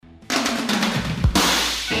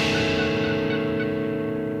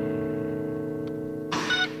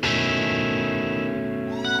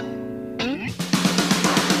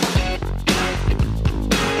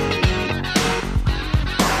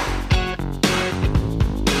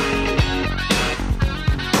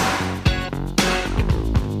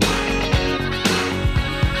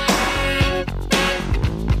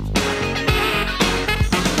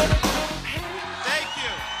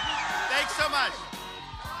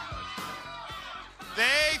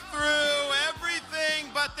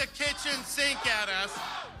kitchen sink at us.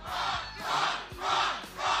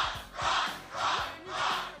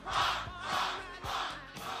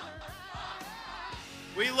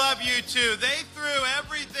 We love you too. They threw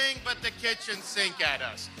everything but the kitchen sink at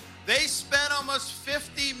us. They spent almost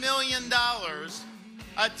 $50 million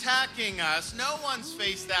attacking us. No one's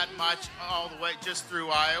faced that much all the way just through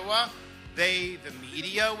Iowa. The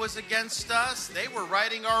media was against us. They were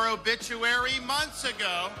writing our obituary months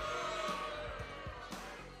ago.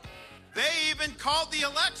 They even called the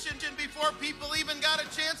election before people even got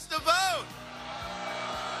a chance to vote.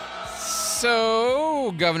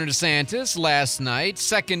 So, Governor Desantis last night,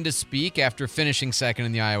 second to speak after finishing second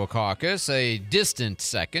in the Iowa Caucus, a distant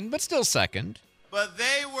second, but still second. But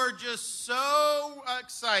they were just so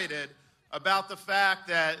excited about the fact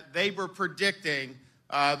that they were predicting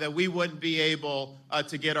that we wouldn't be able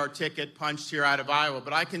to get our ticket punched here out of Iowa.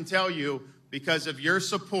 But I can tell you, because of your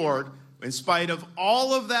support, in spite of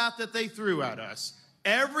all of that they threw at us,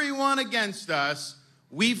 everyone against us,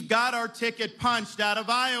 we've got our ticket punched out of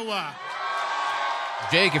Iowa.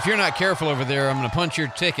 Jake, if you're not careful over there, I'm going to punch your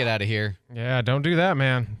ticket out of here. Yeah, don't do that,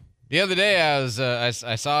 man. The other day,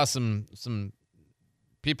 I saw some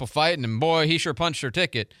people fighting, and boy, he sure punched her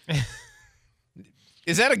ticket.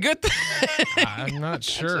 Is that a good thing? I'm not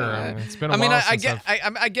sure. It's been a while since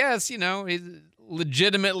I guess, he's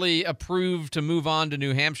legitimately approved to move on to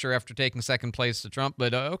New Hampshire after taking second place to Trump,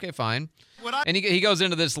 but okay, fine. And he goes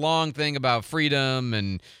into this long thing about freedom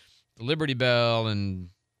and the Liberty Bell, and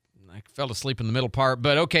I fell asleep in the middle part,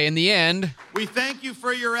 but okay, in the end. We thank you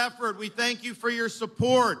for your effort. We thank you for your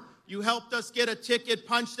support. You helped us get a ticket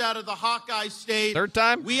punched out of the Hawkeye State. Third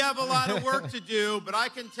time? We have a lot of work to do, but I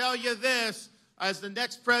can tell you this, as the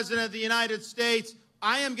next president of the United States,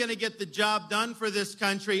 I am going to get the job done for this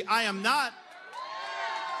country. I am not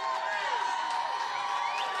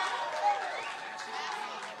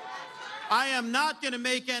going to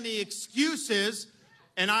make any excuses,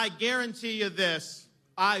 and I guarantee you this,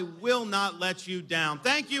 I will not let you down.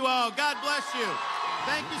 Thank you all. God bless you.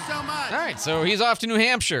 Thank you so much. All right, so he's off to New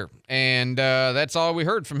Hampshire, and that's all we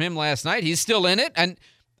heard from him last night. He's still in it, and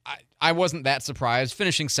I wasn't that surprised.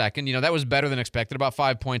 Finishing second, that was better than expected, about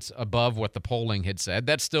 5 points above what the polling had said.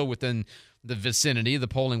 That's still within the vicinity. The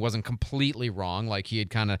polling wasn't completely wrong, like he had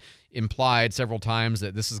kind of implied several times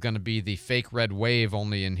that this is going to be the fake red wave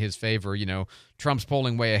only in his favor. Trump's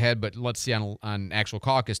polling way ahead, but let's see on actual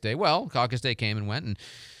caucus day. Well, caucus day came and went, and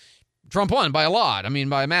Trump won by a lot. I mean,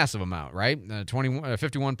 by a massive amount, right?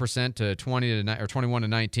 51% to 20 to or 21 to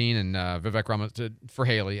 19, and Vivek Ramaswamy for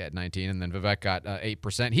Haley at 19, and then Vivek got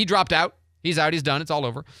 8%. He dropped out. He's out. He's done. It's all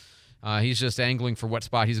over. He's just angling for what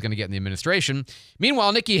spot he's going to get in the administration.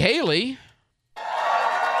 Meanwhile, Nikki Haley,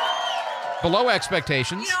 below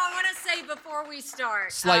expectations. I want to say before we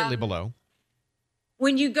start. Slightly below.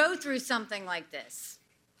 When you go through something like this,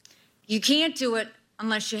 you can't do it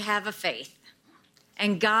unless you have a faith.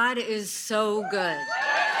 And God is so good.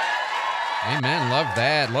 Amen. Love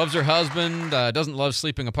that. Loves her husband. Doesn't love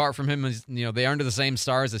sleeping apart from him. They are under the same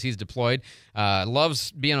stars as he's deployed.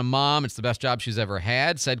 Loves being a mom. It's the best job she's ever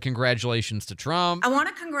had. Said congratulations to Trump. I want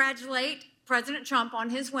to congratulate President Trump on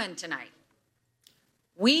his win tonight.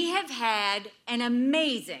 We have had an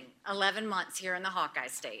amazing 11 months here in the Hawkeye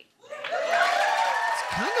State. It's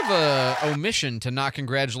kind of a omission to not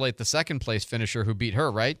congratulate the second place finisher who beat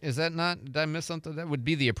her, right? Is that not? Did I miss something? That would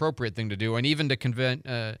be the appropriate thing to do, and even to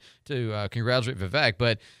congratulate Vivek.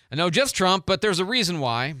 But I know just Trump, but there's a reason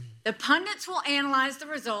why. The pundits will analyze the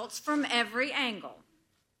results from every angle.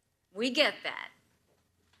 We get that.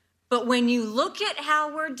 But when you look at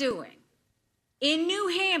how we're doing in New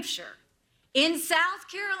Hampshire, in South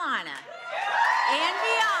Carolina, and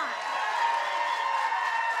beyond,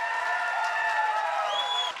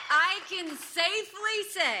 I can safely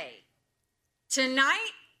say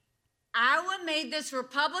tonight, Iowa made this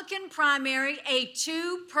Republican primary a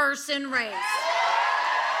two-person race.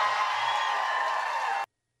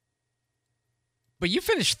 But you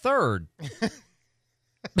finished third.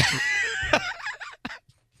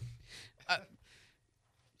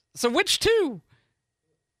 So which two?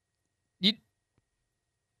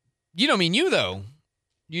 You don't mean you, though.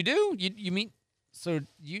 You do? You mean... So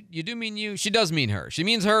you do mean you? She does mean her. She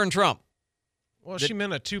means her and Trump. Well, she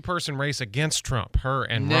meant a two-person race against Trump, her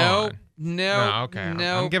and Ron. No, okay.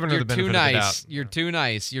 No, I'm giving her the benefit of the doubt. You're too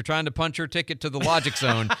nice. You're trying to punch her ticket to the logic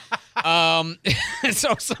zone.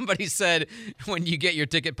 So somebody said when you get your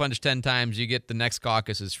ticket punched 10 times, you get the next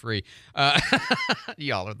caucus is free.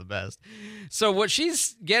 Y'all are the best. So what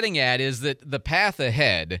she's getting at is that the path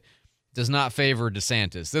ahead does not favor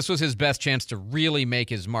DeSantis. This was his best chance to really make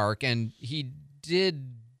his mark, and he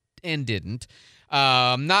did and didn't.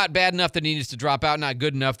 Not bad enough that he needs to drop out, not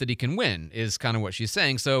good enough that he can win, is kind of what she's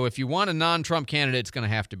saying. So if you want a non-Trump candidate, it's going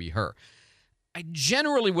to have to be her. I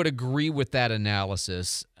generally would agree with that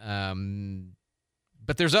analysis,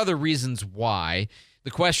 but there's other reasons why.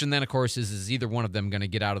 The question then, of course, is either one of them going to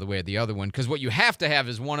get out of the way of the other one? Because what you have to have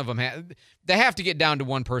is one of them, they have to get down to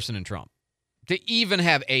one person in Trump to even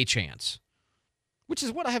have a chance, which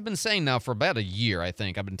is what I have been saying now for about a year, I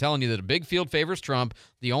think. I've been telling you that a big field favors Trump.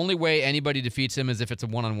 The only way anybody defeats him is if it's a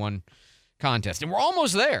one-on-one contest. And we're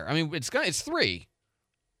almost there. I mean, it's 3,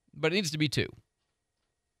 but it needs to be 2.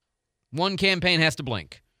 One campaign has to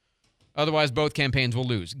blink. Otherwise, both campaigns will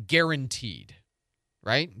lose. Guaranteed.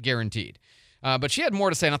 Right? Guaranteed. But she had more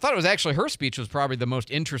to say, and I thought it was actually her speech was probably the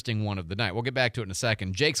most interesting one of the night. We'll get back to it in a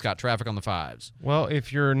second. Jake's got traffic on the 5s. Well,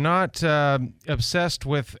 if you're not obsessed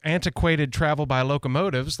with antiquated travel by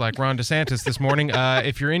locomotives like Ron Desantis this morning,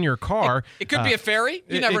 if you're in your car... It could be a ferry.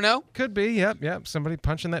 You never know. Could be, yep. Somebody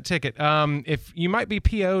punching that ticket. If you might be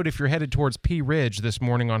PO'd if you're headed towards Pea Ridge this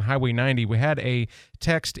morning on Highway 90. We had a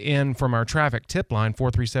text in from our traffic tip line,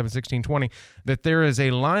 437-1620, that there is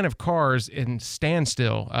a line of cars in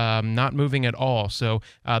standstill, not moving at all. So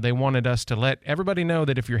they wanted us to let everybody know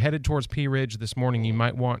that if you're headed towards Pea Ridge this morning, you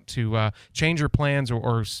might want to change your plans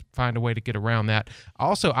or find a way to get around that.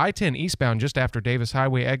 Also, I-10 eastbound just after Davis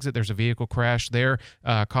Highway exit, there's a vehicle crash there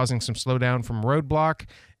causing some slowdown from roadblock.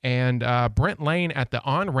 And Brent Lane at the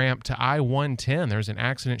on-ramp to I-110, there's an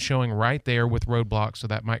accident showing right there with roadblocks, so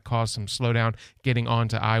that might cause some slowdown getting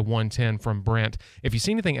onto I-110 from Brent. If you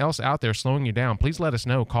see anything else out there slowing you down, please let us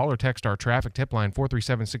know. Call or text our traffic tip line,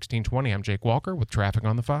 437-1620. I'm Jake Walker with Traffic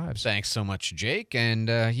on the 5s. Thanks so much, Jake. And,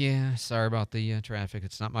 sorry about the traffic.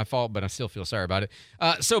 It's not my fault, but I still feel sorry about it.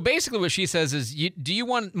 So basically what she says is, do you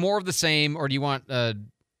want more of the same, or do you want a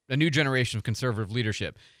new generation of conservative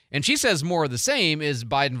leadership? And she says more of the same is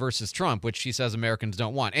Biden versus Trump, which she says Americans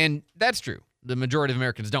don't want. And that's true. The majority of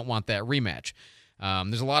Americans don't want that rematch.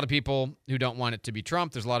 There's a lot of people who don't want it to be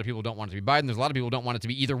Trump. There's a lot of people who don't want it to be Biden. There's a lot of people who don't want it to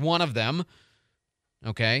be either one of them.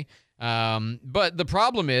 Okay? But the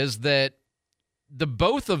problem is that the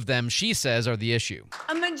both of them, she says, are the issue.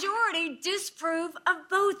 A majority disapprove of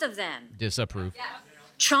both of them. Disapprove.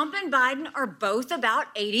 Trump and Biden are both about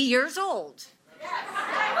 80 years old.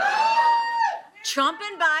 Trump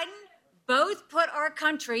and Biden both put our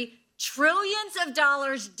country trillions of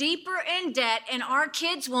dollars deeper in debt, and our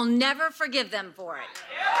kids will never forgive them for it.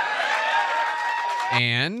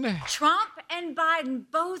 And Trump and Biden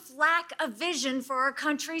both lack a vision for our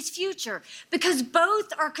country's future because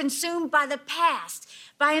both are consumed by the past,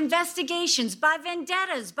 by investigations, by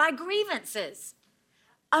vendettas, by grievances.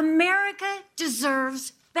 America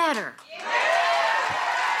deserves better.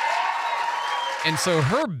 And so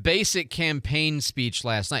her basic campaign speech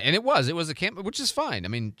last night, and it was a campaign, which is fine. I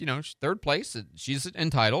mean, third place, she's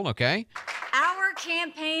entitled, okay? Our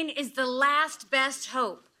campaign is the last best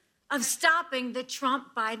hope of stopping the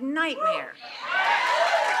Trump-Biden nightmare.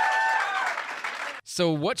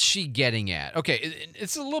 So what's she getting at? Okay,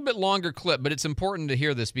 it's a little bit longer clip, but it's important to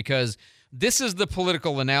hear this because this is the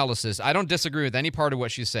political analysis. I don't disagree with any part of what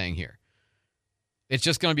she's saying here. It's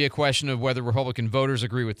just going to be a question of whether Republican voters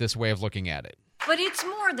agree with this way of looking at it. But it's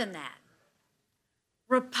more than that.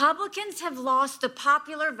 Republicans have lost the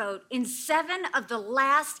popular vote in 7 of the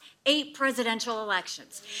last 8 presidential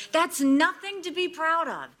elections. That's nothing to be proud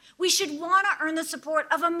of. We should want to earn the support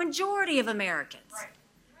of a majority of Americans.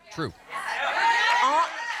 True. I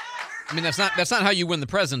mean, that's not how you win the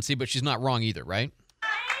presidency, but she's not wrong either, right?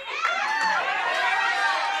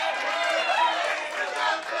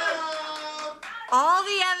 All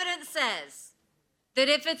the evidence says that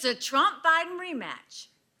if it's a Trump-Biden rematch,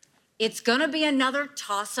 it's going to be another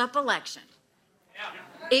toss-up election.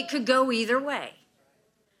 It could go either way.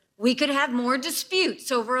 We could have more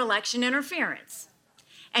disputes over election interference,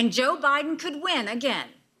 and Joe Biden could win again.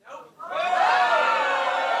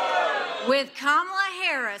 With Kamala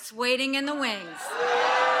Harris waiting in the wings.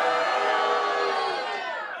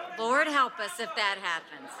 Lord help us if that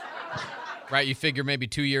happens. Right, you figure maybe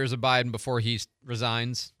 2 years of Biden before he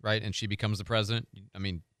resigns, right, and she becomes the president. I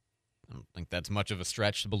mean, I don't think that's much of a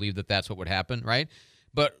stretch to believe that that's what would happen, right?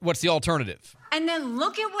 But what's the alternative? And then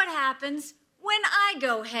look at what happens when I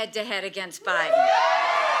go head-to-head against Biden.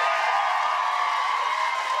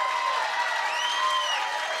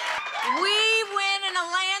 We win in a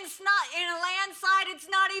landslide. It's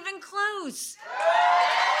not even close.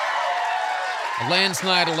 A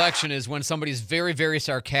landslide election is when somebody's very, very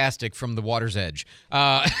sarcastic from the water's edge.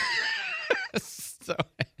 Landslide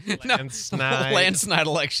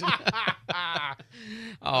election.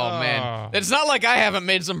 Oh, man. It's not like I haven't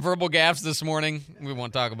made some verbal gaffes this morning. We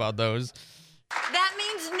won't talk about those. That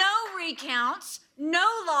means no recounts, no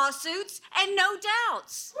lawsuits, and no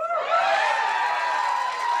doubts.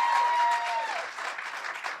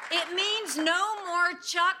 It means no more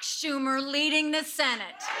Chuck Schumer leading the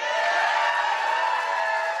Senate.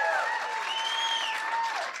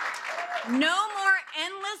 No more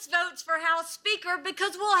endless votes for House Speaker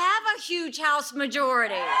because we'll have a huge House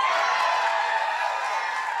majority.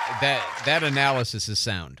 That analysis is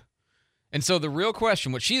sound. And so the real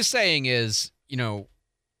question, what she's saying is,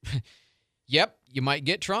 yep, you might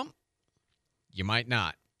get Trump, you might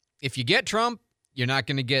not. If you get Trump, you're not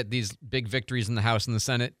going to get these big victories in the House and the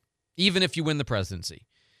Senate, even if you win the presidency.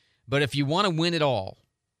 But if you want to win it all,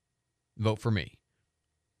 vote for me.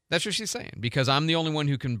 That's what she's saying, because I'm the only one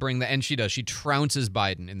who can bring that. And she does. She trounces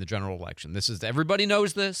Biden in the general election. Everybody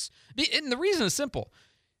knows this. And the reason is simple,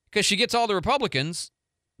 because she gets all the Republicans,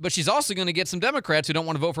 but she's also going to get some Democrats who don't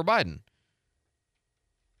want to vote for Biden.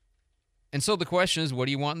 And so the question is, what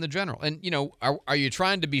do you want in the general? And, are you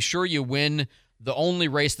trying to be sure you win the only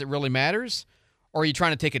race that really matters? Or are you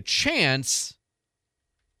trying to take a chance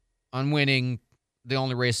on winning the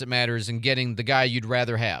only race that matters and getting the guy you'd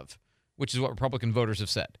rather have, which is what Republican voters have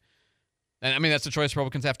said? And, I mean, that's the choice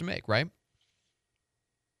Republicans have to make, right?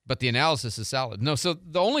 But the analysis is solid. No, so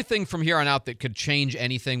the only thing from here on out that could change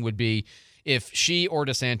anything would be if she or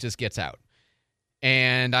DeSantis gets out.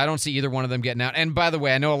 And I don't see either one of them getting out. And by the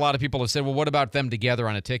way, I know a lot of people have said, well, what about them together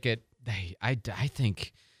on a ticket? I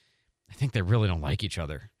think they really don't like each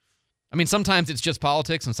other. I mean, sometimes it's just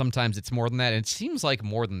politics and sometimes it's more than that. And it seems like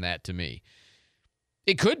more than that to me.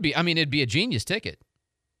 It could be. I mean, it'd be a genius ticket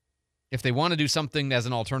if they want to do something as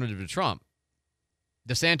an alternative to Trump.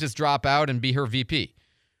 DeSantis drop out and be her VP.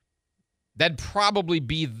 That'd probably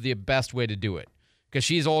be the best way to do it, because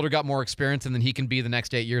she's older, got more experience, and then he can be the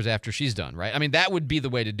next 8 years after she's done, right? I mean, that would be the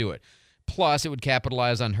way to do it. Plus, it would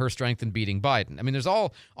capitalize on her strength in beating Biden. I mean, there's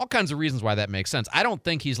all kinds of reasons why that makes sense. I don't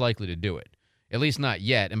think he's likely to do it, at least not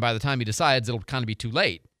yet. And by the time he decides, it'll kind of be too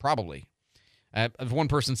late, probably. One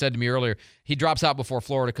person said to me earlier, he drops out before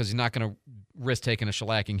Florida because he's not going to risk taking a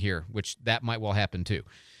shellacking here, which that might well happen too.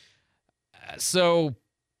 So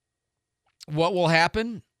what will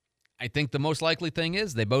happen? I think the most likely thing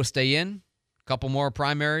is they both stay in. A couple of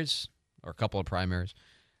primaries.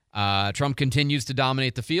 Trump continues to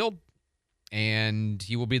dominate the field, and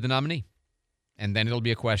he will be the nominee. And then it'll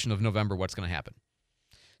be a question of November what's going to happen.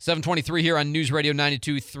 7:23 here on News Radio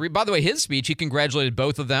 92.3. By the way, his speech, he congratulated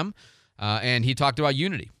both of them, and he talked about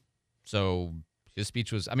unity. So his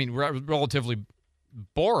speech was, relatively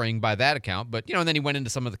boring by that account, but, and then he went into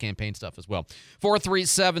some of the campaign stuff as well.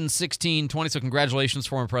 437-1620, so congratulations,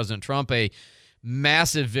 former President Trump. A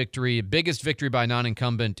massive victory, biggest victory by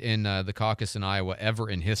non-incumbent in the caucus in Iowa ever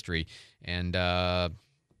in history, and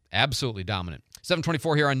absolutely dominant.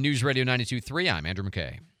 7:24 here on News Radio 92.3. I'm Andrew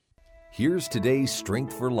McKay. Here's today's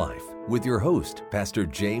Strength for Life with your host, Pastor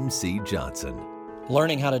James C. Johnson.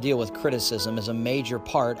 Learning how to deal with criticism is a major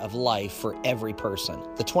part of life for every person.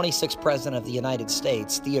 The 26th President of the United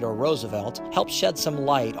States, Theodore Roosevelt, helped shed some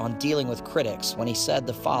light on dealing with critics when he said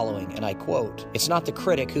the following, and I quote, "It's not the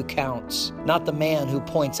critic who counts, not the man who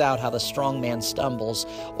points out how the strong man stumbles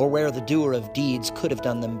or where the doer of deeds could have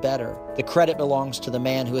done them better. The credit belongs to the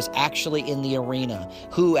man who is actually in the arena,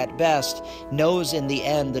 who at best knows in the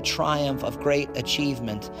end the triumph of great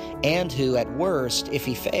achievement, and who at worst, if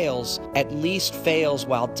he fails, at least fails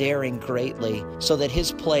while daring greatly, so that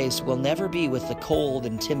his place will never be with the cold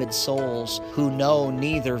and timid souls who know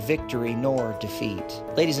neither victory nor defeat."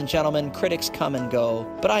 Ladies and gentlemen, critics come and go,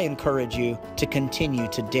 but I encourage you to continue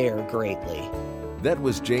to dare greatly. That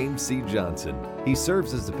was James C. Johnson. He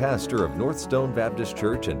serves as the pastor of North Stone Baptist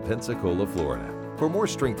Church in Pensacola, Florida. For more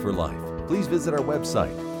Strength for Life, please visit our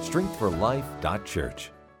website,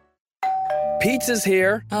 strengthforlife.church. Pizza's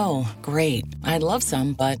here. Oh, great. I'd love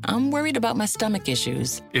some, but I'm worried about my stomach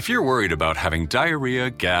issues. If you're worried about having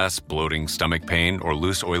diarrhea, gas, bloating, stomach pain, or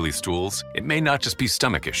loose, oily stools, it may not just be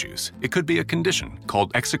stomach issues. It could be a condition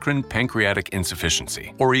called exocrine pancreatic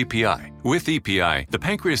insufficiency, or EPI. With EPI, the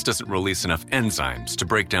pancreas doesn't release enough enzymes to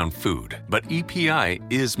break down food, but EPI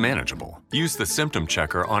is manageable. Use the symptom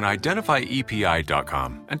checker on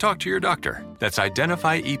identifyepi.com and talk to your doctor. That's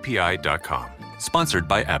identifyepi.com. Sponsored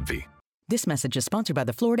by AbbVie. This message is sponsored by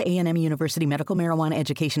the Florida A&M University Medical Marijuana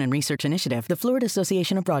Education and Research Initiative, the Florida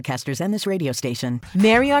Association of Broadcasters, and this radio station.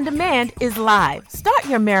 Mary on Demand is live. Start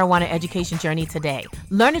your marijuana education journey today.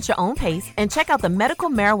 Learn at your own pace and check out the Medical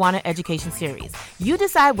Marijuana Education Series. You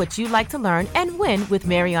decide what you'd like to learn and when with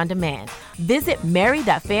Mary on Demand. Visit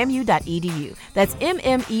mary.famu.edu. That's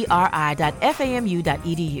mmeri.famu.edu.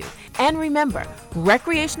 And remember,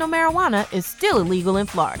 recreational marijuana is still illegal in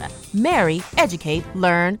Florida. Mary, educate,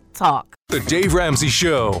 learn, talk. The Dave Ramsey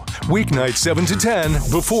Show, weeknight 7 to 10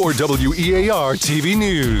 before WEAR TV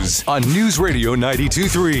News on News Radio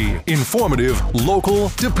 92.3. Informative, local,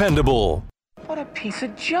 dependable. What a piece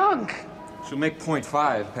of junk. She'll make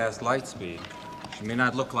 0.5 past light speed. She may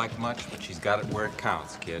not look like much, but she's got it where it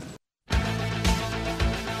counts, kid.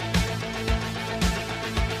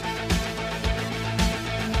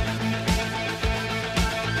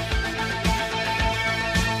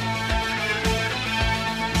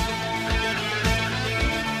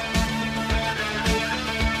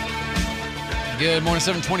 Good morning,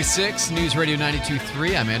 726, News Radio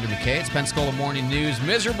 92.3. I'm Andrew McKay. It's Pensacola Morning News.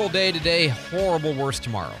 Miserable day today, horrible worse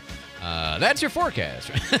tomorrow. That's your forecast.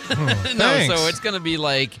 No, so it's going to be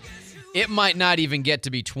like, it might not even get to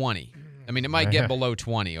be 20. I mean, it might get below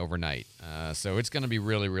 20 overnight. So it's going to be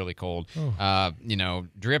really, really cold.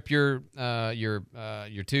 Drip your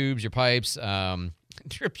tubes, your pipes.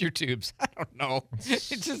 Drip your tubes. I don't know. It's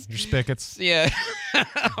just your spigots. Yeah.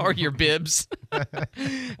 Or your bibs.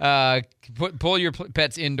 Pull your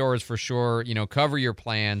pets indoors for sure. Cover your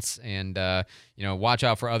plants and, watch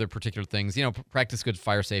out for other particular things. Practice good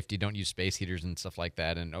fire safety. Don't use space heaters and stuff like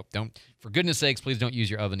that. And don't, for goodness sakes, please don't use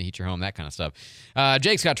your oven to heat your home, that kind of stuff.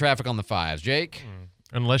 Jake's got traffic on the 5s. Jake?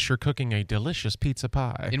 Unless you're cooking a delicious pizza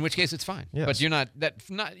pie. In which case it's fine. Yes. But you're not,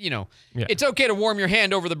 It's okay to warm your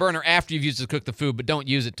hand over the burner after you've used it to cook the food, but don't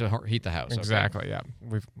use it to heat the house. Exactly,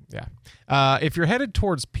 okay? Yeah. If you're headed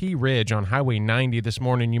towards P Ridge on Highway 90 this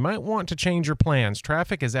morning, you might want to change your plans.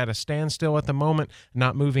 Traffic is at a standstill at the moment,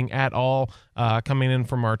 not moving at all. Coming in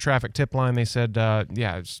from our traffic tip line, they said,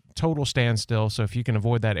 it's total standstill. So if you can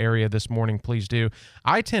avoid that area this morning, please do.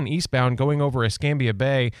 I-10 eastbound going over Escambia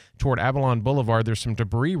Bay toward Avalon Boulevard, there's some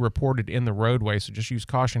debris reported in the roadway, so just use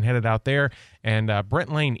caution headed out there. And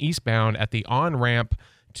Brent Lane eastbound at the on-ramp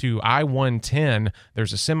to I-110,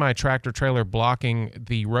 there's a semi-tractor trailer blocking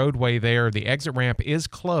the roadway there. The exit ramp is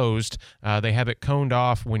closed. They have it coned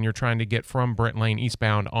off when you're trying to get from Brent Lane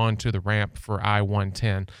eastbound onto the ramp for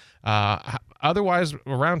I-110. Otherwise,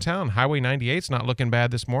 around town, Highway 98's not looking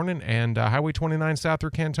bad this morning, and Highway 29 south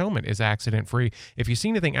through Cantonment is accident-free. If you see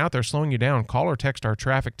anything out there slowing you down, call or text our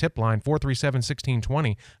traffic tip line,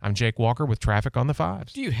 437-1620. I'm Jake Walker with traffic on the 5s.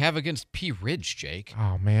 What do you have against P Ridge, Jake?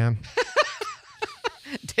 Oh, man.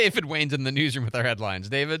 David Wayne's in the newsroom with our headlines.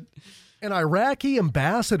 David? An Iraqi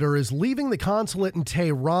ambassador is leaving the consulate in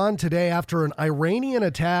Tehran today after an Iranian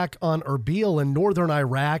attack on Erbil in northern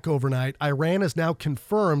Iraq overnight. Iran has now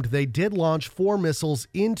confirmed they did launch 4 missiles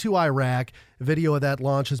into Iraq. A video of that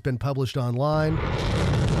launch has been published online.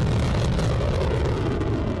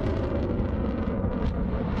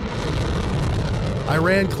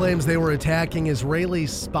 Iran claims they were attacking Israeli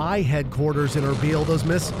spy headquarters in Erbil. Those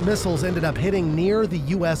missiles ended up hitting near the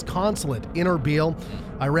U.S. consulate in Erbil.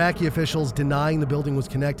 Iraqi officials denying the building was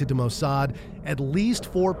connected to Mossad. At least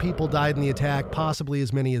 4 people died in the attack, possibly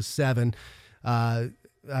as many as 7.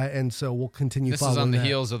 And so we'll continue following that. This is on the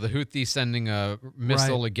heels of the Houthis sending a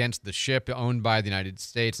missile against the ship owned by the United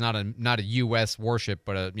States, not a U.S. warship,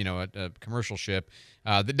 but a commercial ship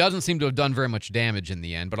that doesn't seem to have done very much damage in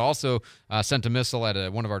the end, but also sent a missile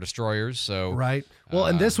at one of our destroyers. So right. Well,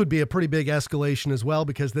 and this would be a pretty big escalation as well,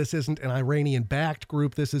 because this isn't an Iranian-backed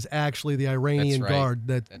group. This is actually the Iranian Guard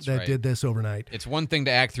that did this overnight. It's one thing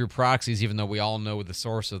to act through proxies, even though we all know what the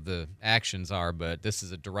source of the actions are, but this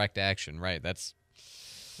is a direct action, right? That's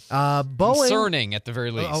Boeing, concerning at the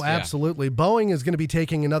very least. Oh, absolutely. Boeing is going to be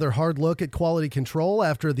taking another hard look at quality control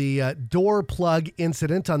after the door plug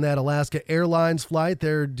incident on that Alaska Airlines flight.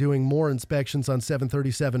 They're doing more inspections on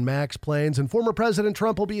 737 MAX planes. And former President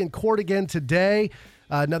Trump will be in court again today.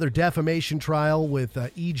 Another defamation trial with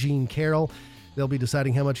E. Jean Carroll. They'll be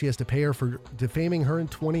deciding how much he has to pay her for defaming her in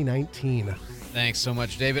 2019. Thanks so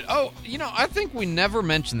much, David. Oh, I think we never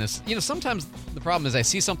mention this. Sometimes the problem is I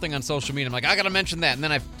see something on social media, I'm like, I got to mention that, and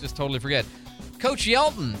then I just totally forget. Coach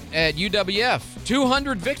Yelton at UWF,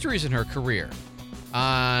 200 victories in her career.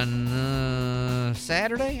 On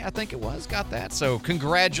Saturday, I think it was, got that. So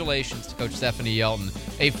congratulations to Coach Stephanie Yelton,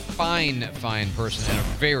 a fine, fine person and a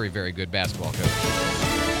very, very good basketball coach.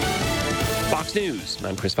 Fox News,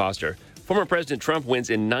 I'm Chris Foster. Former President Trump wins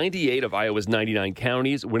in 98 of Iowa's 99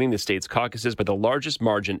 counties, winning the state's caucuses by the largest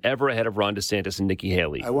margin ever ahead of Ron Desantis and Nikki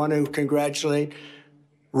Haley. I want to congratulate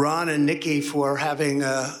Ron and Nikki for having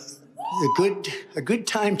a good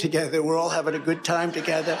time together. We're all having a good time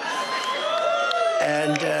together.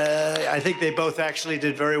 And I think they both actually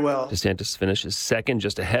did very well. DeSantis finishes second,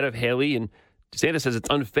 just ahead of Haley, and DeSantis says it's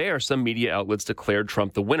unfair some media outlets declared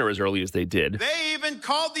Trump the winner as early as they did. They even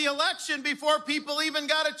called the election before people even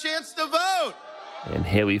got a chance to vote. And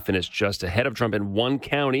Haley finished just ahead of Trump in one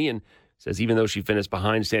county and says even though she finished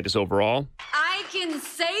behind DeSantis overall, I can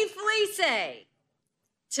safely say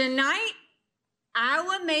tonight,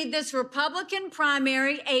 Iowa made this Republican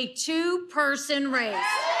primary a two-person race.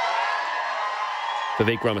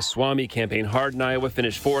 Vivek Ramaswamy campaigned hard in Iowa,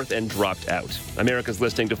 finished fourth, and dropped out. America's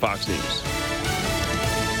listening to Fox News.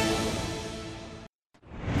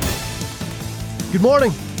 Good morning.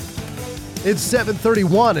 It's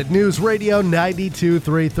 7:31 at News Radio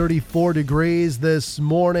 92.3, 34 degrees this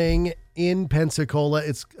morning in Pensacola.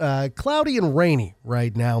 It's cloudy and rainy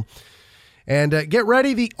right now. And get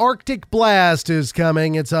ready, the Arctic blast is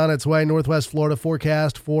coming. It's on its way. Northwest Florida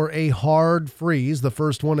forecast for a hard freeze, the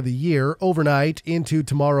first one of the year, overnight into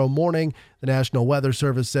tomorrow morning. The National Weather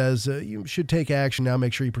Service says you should take action now.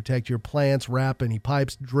 Make sure you protect your plants, wrap any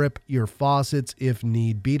pipes, drip your faucets if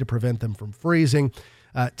need be to prevent them from freezing.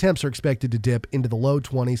 Temps are expected to dip into the low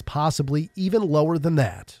 20s, possibly even lower than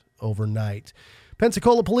that overnight.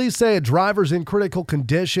 Pensacola police say a driver's in critical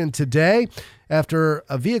condition today after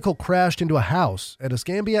a vehicle crashed into a house at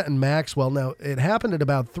Escambia and Maxwell. Now, it happened at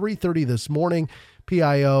about 3:30 this morning.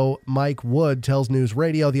 PIO Mike Wood tells News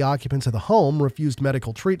Radio the occupants of the home refused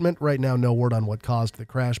medical treatment. Right now, no word on what caused the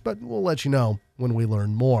crash, but we'll let you know when we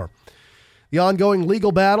learn more. The ongoing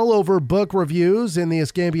legal battle over book reviews in the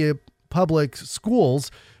Escambia public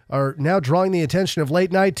schools are now drawing the attention of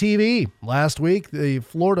late-night TV. Last week, the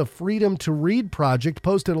Florida Freedom to Read Project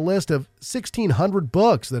posted a list of 1,600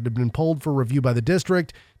 books that had been pulled for review by the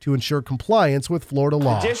district to ensure compliance with Florida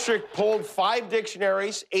law. The district pulled 5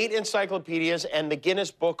 dictionaries, 8 encyclopedias, and the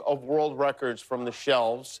Guinness Book of World Records from the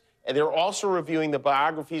shelves. And they're also reviewing the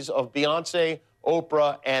biographies of Beyonce,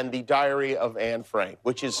 Oprah, and the Diary of Anne Frank,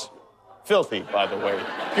 which is filthy, by the way.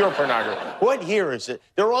 Pure pornography. What year is it?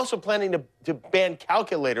 They're also planning to ban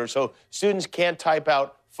calculators so students can't type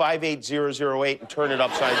out 58008 and turn it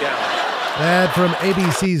upside down. That from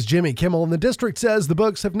ABC's Jimmy Kimmel. And the district says the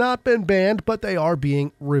books have not been banned, but they are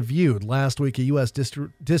being reviewed. Last week, a U.S.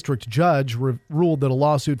 district judge ruled that a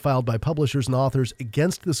lawsuit filed by publishers and authors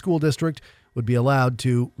against the school district would be allowed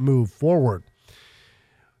to move forward.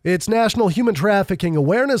 It's National Human Trafficking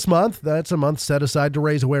Awareness Month. That's a month set aside to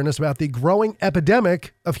raise awareness about the growing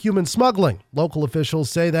epidemic of human smuggling. Local officials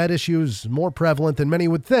say that issue is more prevalent than many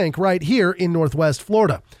would think right here in Northwest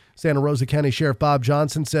Florida. Santa Rosa County Sheriff Bob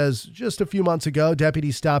Johnson says just a few months ago,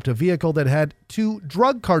 deputies stopped a vehicle that had 2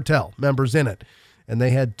 drug cartel members in it, and they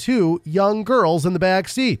had 2 young girls in the back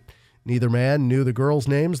seat. Neither man knew the girls'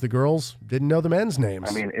 names. The girls didn't know the men's names.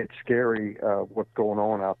 I mean, it's scary what's going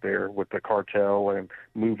on out there with the cartel and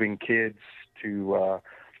moving kids to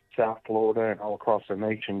South Florida and all across the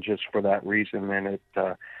nation just for that reason. And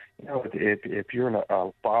if you're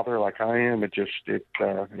a father like I am, it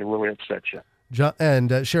really upsets you.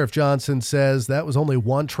 And Sheriff Johnson says that was only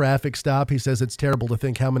one traffic stop. He says it's terrible to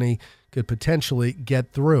think how many could potentially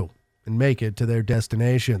get through and make it to their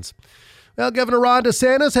destinations. Well, Governor Ron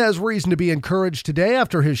Desantis has reason to be encouraged today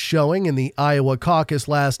after his showing in the Iowa Caucus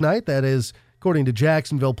last night. That is, according to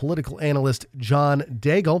Jacksonville political analyst John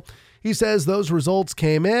Daigle. He says those results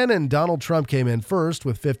came in and Donald Trump came in first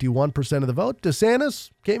with 51% of the vote.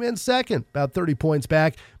 DeSantis came in second, about 30 points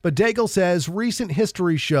back. But Daigle says recent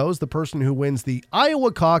history shows the person who wins the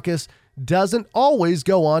Iowa Caucus doesn't always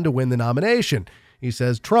go on to win the nomination. He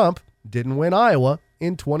says Trump didn't win Iowa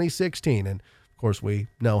in 2016, and of course, we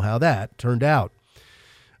know how that turned out.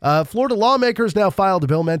 Florida lawmakers now filed a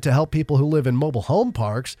bill meant to help people who live in mobile home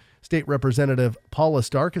parks. State Representative Paula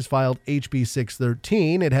Stark has filed HB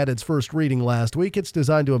 613. It had its first reading last week. It's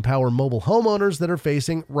designed to empower mobile homeowners that are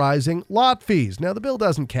facing rising lot fees. Now, the bill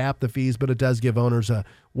doesn't cap the fees, but it does give owners a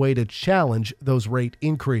way to challenge those rate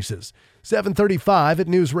increases. 7:35 at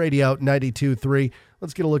News Radio 92.3.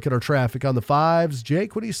 Let's get a look at our traffic on the 5s.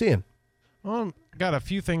 Jake, what are you seeing? Got a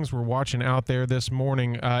few things we're watching out there this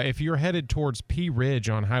morning. If you're headed towards Pea Ridge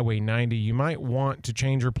on Highway 90, you might want to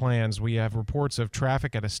change your plans. We have reports of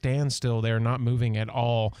traffic at a standstill there, not moving at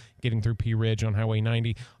all, getting through Pea Ridge on Highway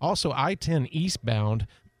 90. Also, I-10 eastbound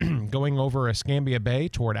going over Escambia Bay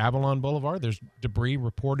toward Avalon Boulevard. There's debris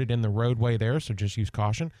reported in the roadway there, so just use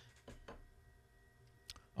caution.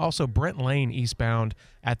 Also, Brent Lane eastbound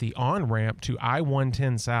at the on-ramp to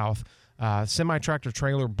I-110 South. Semi-tractor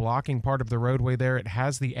trailer blocking part of the roadway there. It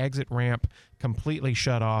has the exit ramp completely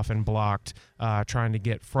shut off and blocked, trying to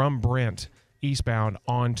get from Brent eastbound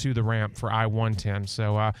onto the ramp for I-110.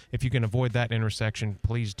 So if you can avoid that intersection,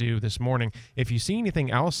 please do this morning. If you see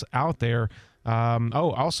anything else out there,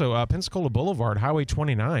 also Pensacola Boulevard, Highway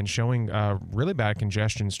 29, showing really bad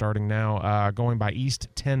congestion starting now, going by East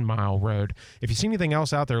 10 Mile Road. If you see anything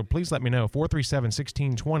else out there, please let me know.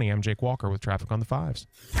 437-1620. I'm Jake Walker with Traffic on the Fives.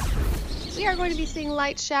 We are going to be seeing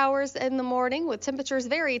light showers in the morning with temperatures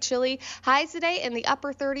very chilly. Highs today in the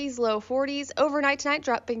upper 30s, low 40s. Overnight tonight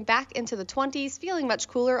dropping back into the 20s, feeling much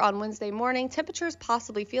cooler on Wednesday morning. Temperatures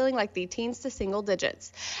possibly feeling like the teens to single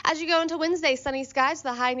digits. As you go into Wednesday, sunny skies,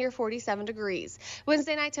 the high near 47 degrees.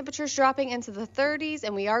 Wednesday night temperatures dropping into the 30s,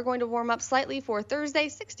 and we are going to warm up slightly for Thursday,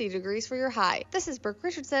 60 degrees for your high. This is Brooke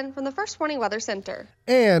Richardson from the First Warning Weather Center.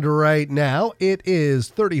 And right now it is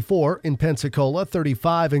 34 in Pensacola,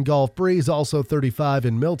 35 in Gulf Breeze, also 35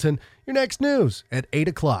 in Milton. Your next news at 8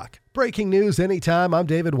 o'clock. Breaking news anytime. I'm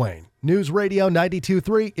David Wayne. News Radio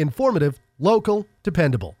 92.3, informative, local,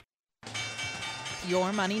 dependable.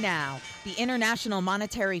 Your money now. The International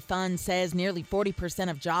Monetary Fund says nearly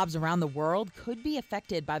 40% of jobs around the world could be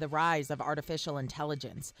affected by the rise of artificial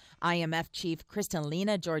intelligence. IMF chief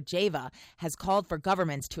Kristalina Georgieva has called for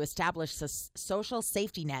governments to establish social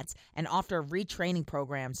safety nets and offer retraining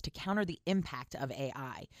programs to counter the impact of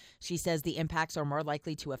AI. She says the impacts are more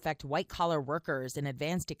likely to affect white-collar workers in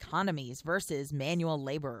advanced economies versus manual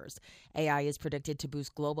laborers. AI is predicted to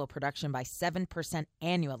boost global production by 7%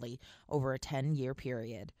 annually over a 10-year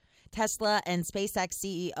period. Tesla and SpaceX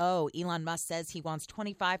CEO Elon Musk says he wants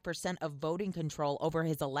 25% of voting control over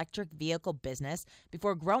his electric vehicle business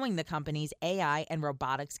before growing the company's AI and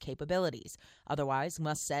robotics capabilities. Otherwise,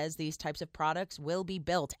 Musk says these types of products will be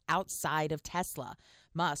built outside of Tesla.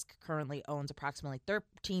 Musk currently owns approximately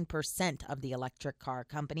 13% of the electric car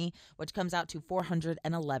company, which comes out to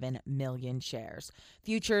 411 million shares.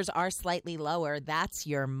 Futures are slightly lower. That's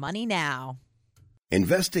your money now.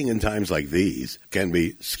 Investing in times like these can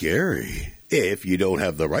be scary if you don't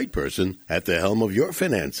have the right person at the helm of your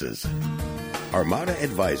finances. Armada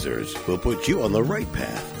Advisors will put you on the right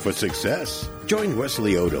path for success. Join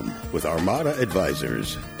Wesley Odom with Armada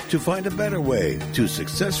Advisors to find a better way to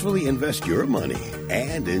successfully invest your money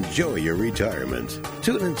and enjoy your retirement.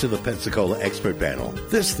 Tune into the Pensacola Expert Panel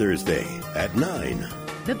this Thursday at 9.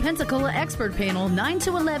 The Pensacola Expert Panel, 9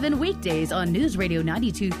 to 11 weekdays on News Radio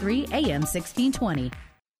 92.3 AM 1620.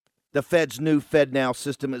 The Fed's new FedNow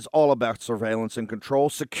system is all about surveillance and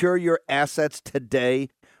control. Secure your assets today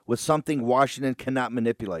with something Washington cannot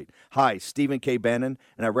manipulate. Hi, Stephen K. Bannon,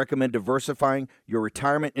 and I recommend diversifying your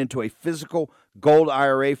retirement into a physical gold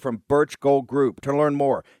IRA from Birch Gold Group. To learn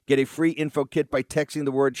more, get a free info kit by texting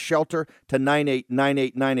the word SHELTER to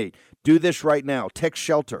 989898. Do this right now. Text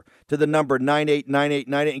SHELTER to the number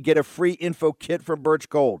 989898 and get a free info kit from Birch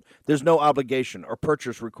Gold. There's no obligation or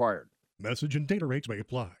purchase required. Message and data rates may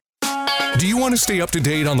apply. Do you want to stay up to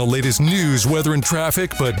date on the latest news, weather, and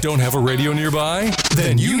traffic, but don't have a radio nearby?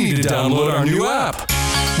 Then you need to download our new app.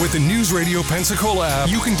 With the News Radio Pensacola app,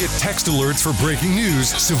 you can get text alerts for breaking news,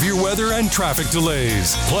 severe weather, and traffic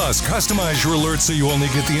delays. Plus, customize your alerts so you only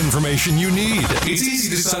get the information you need. It's easy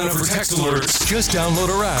to sign up for text alerts. Just download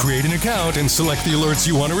our app, create an account, and select the alerts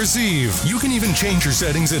you want to receive. You can even change your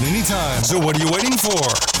settings at any time. So what are you waiting for?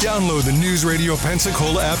 Download the News Radio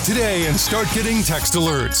Pensacola app today and start getting text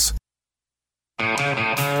alerts.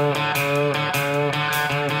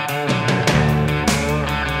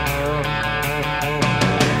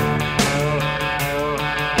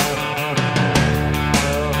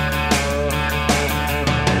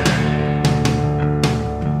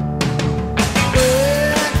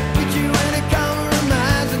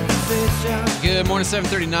 Good morning,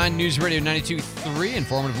 739 News Radio 92.3,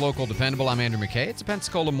 informative, local, dependable. I'm Andrew McKay. It's a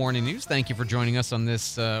Pensacola Morning News. Thank you for joining us on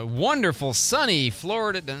this wonderful, sunny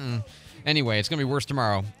Florida. Anyway, it's going to be worse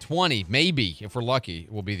tomorrow. 20, maybe, if we're lucky,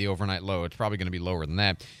 will be the overnight low. It's probably going to be lower than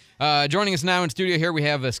that. Joining us now in studio here, we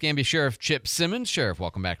have Escambia Sheriff Chip Simmons. Sheriff,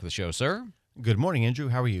 welcome back to the show, sir. Good morning, Andrew.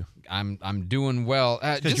 How are you? I'm doing well.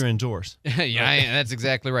 Because you're indoors. Yeah, that's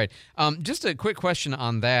exactly right. Just a quick question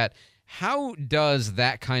on that. How does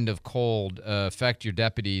that kind of cold affect your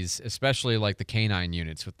deputies, especially like the canine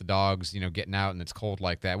units with the dogs, getting out and it's cold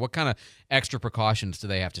like that? What kind of extra precautions do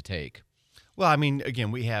they have to take? Well, I mean,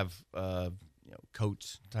 again, we have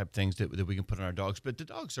coats type things that we can put on our dogs, but the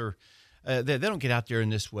dogs are they don't get out there in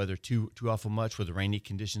this weather too awful much with the rainy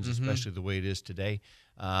conditions, especially the way it is today.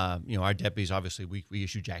 Our deputies, obviously, we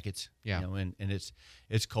issue jackets, and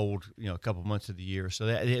it's cold, a couple months of the year, so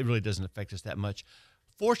that it really doesn't affect us that much.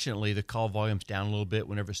 Fortunately, the call volume's down a little bit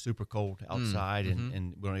whenever it's super cold outside,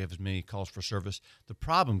 and we don't have as many calls for service. The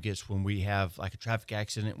problem gets when we have like a traffic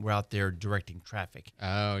accident, we're out there directing traffic.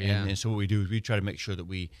 Oh, yeah. And so what we do is we try to make sure that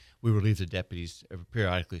we relieve the deputies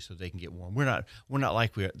periodically so they can get warm. We're not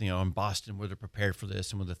like in Boston where they're prepared for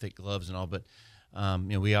this and with the thick gloves and all, but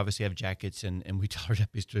we obviously have jackets and we tell our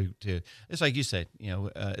deputies to it's like you said,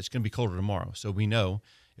 it's going to be colder tomorrow. So we know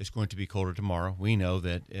it's going to be colder tomorrow. We know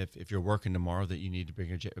that if you're working tomorrow that you need to bring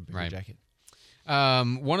a bigger jacket.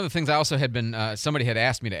 One of the things I also had been, somebody had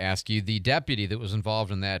asked me to ask you, the deputy that was involved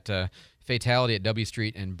in that fatality at W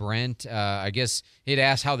Street and Brent, I guess he'd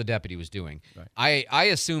asked how the deputy was doing. Right. I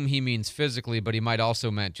assume he means physically, but he might also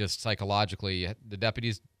meant just psychologically. The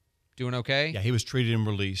deputy's doing okay? Yeah, he was treated and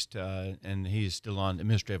released, and he's still on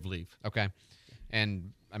administrative leave. Okay.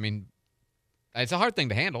 And, I mean, it's a hard thing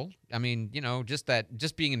to handle. I mean,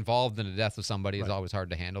 just being involved in the death of somebody is always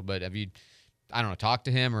hard to handle. But have you, I don't know, talked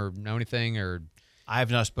to him or know anything? Or I have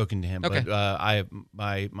not spoken to him, okay. but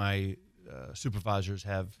my supervisors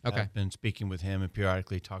have been speaking with him and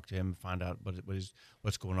periodically talk to him and find out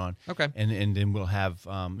what's going on. Okay. And then we'll have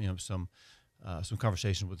some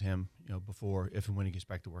conversation with him before if and when he gets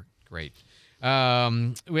back to work. Great. We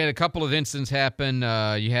had a couple of incidents happen.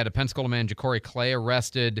 You had a Pensacola man, Ja'Cory Clay,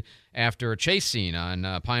 arrested after a chase scene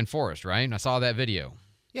on Pine Forest, right? I saw that video.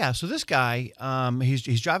 Yeah, so this guy,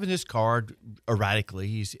 he's driving his car erratically.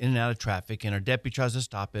 He's in and out of traffic, and our deputy tries to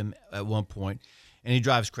stop him at one point, and he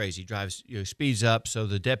drives crazy. He drives, speeds up, so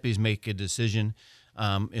the deputies make a decision.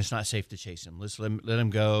 It's not safe to chase him. Let's let him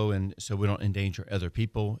go, and so we don't endanger other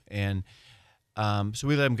people. And so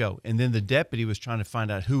we let him go. And then the deputy was trying to find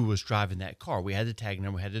out who was driving that car. We had the tag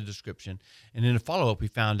number, we had the description, and in a follow-up, we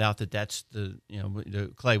found out that that's the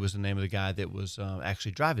Clay was the name of the guy that was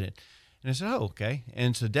actually driving it. And I said, oh, okay.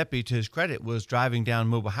 And so the deputy, to his credit, was driving down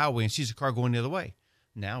Mobile Highway and sees a car going the other way.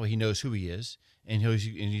 Now he knows who he is, and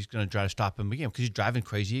he's going to try to stop him again because he's driving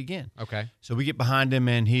crazy again. Okay. So we get behind him,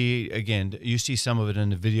 and he, again, you see some of it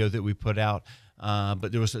in the video that we put out,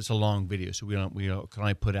 but it's a long video, so we can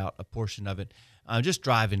only put out a portion of it. Just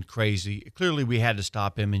driving crazy. Clearly, we had to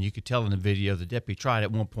stop him, and you could tell in the video the deputy tried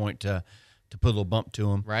at one point to put a little bump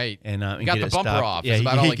to him. Right. And got get the it bumper stopped. off. That's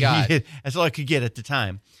about all he got. That's all I could get at the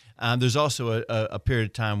time. There's also a period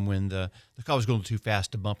of time when the car was going too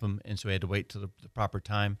fast to bump him, and so we had to wait till the proper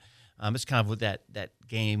time. It's kind of with that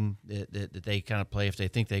game that they kind of play. If they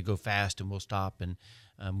think they go fast, and we'll stop, and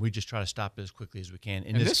we just try to stop it as quickly as we can.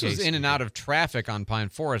 And this was in and out of traffic on Pine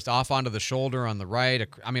Forest, off onto the shoulder on the right.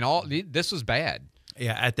 I mean, this was bad.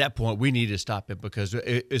 Yeah, at that point, we needed to stop it because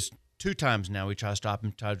it's 2 times now we try to stop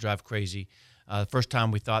him, try to drive crazy. The first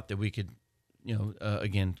time we thought that we could,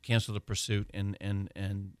 again, cancel the pursuit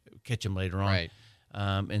and catch him later on. Right.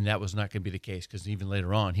 And that was not going to be the case because even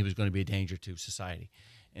later on, he was going to be a danger to society.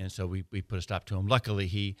 And so we put a stop to him.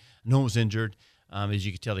 Luckily, no one was injured. As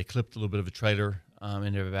you could tell, he clipped a little bit of a trailer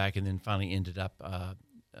in their back and then finally ended up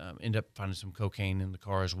finding some cocaine in the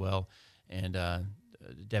car as well. And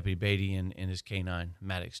Deputy Beatty and his K9,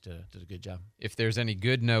 Maddox, did a good job. If there's any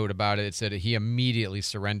good note about it, it said he immediately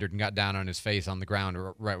surrendered and got down on his face on the ground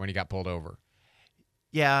right when he got pulled over.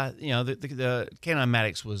 Yeah, the K9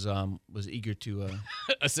 Maddox was eager to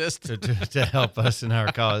assist to help us in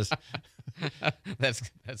our cause.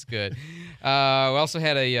 That's good. We also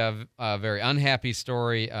had a very unhappy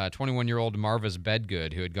story. 21-year-old Marvis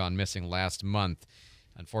Bedgood, who had gone missing last month,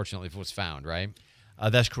 unfortunately was found, right?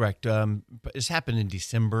 That's correct. This happened in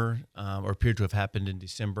December, or appeared to have happened in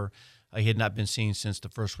December. He had not been seen since the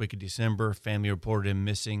first week of December. Family reported him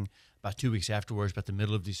missing about 2 weeks afterwards, about the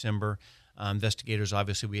middle of December. Investigators,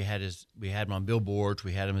 obviously, we had him on billboards.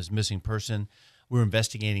 We had him as missing person. We were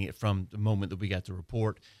investigating it from the moment that we got the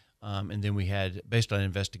report. And then we had, based on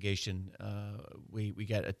investigation, we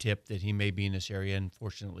got a tip that he may be in this area. And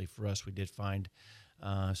fortunately for us, we did find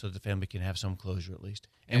so the family can have some closure at least.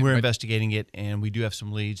 And we're investigating it, and we do have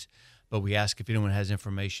some leads. But we ask if anyone has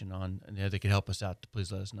information on they can help us out to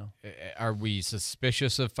please let us know. Are we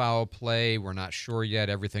suspicious of foul play? We're not sure yet.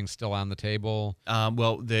 Everything's still on the table.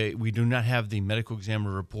 We do not have the medical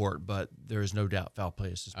examiner report, but there is no doubt foul play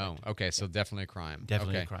is suspected. Oh, okay. So definitely a crime.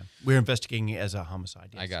 Definitely a crime. We're investigating it as a homicide.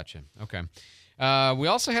 Yes. I got you. Okay. We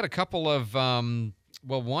also had a couple of,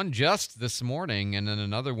 one just this morning and then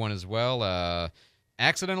another one as well.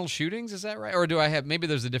 accidental shootings, is that right? Or do I have, maybe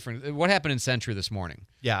there's a different, what happened in Century this morning?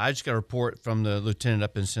 Yeah, I just got a report from the lieutenant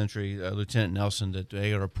up in Century, Lieutenant Nelson, that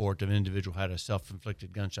they got a report that an individual had a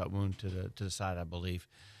self-inflicted gunshot wound to the side, I believe.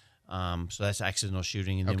 So that's accidental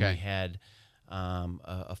shooting. And then we had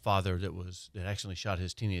a father that accidentally shot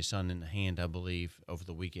his teenage son in the hand, I believe, over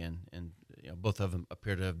the weekend. And both of them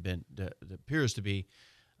appear to have been, appears to be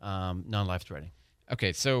non-life threatening.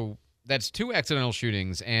 Okay, so that's 2 accidental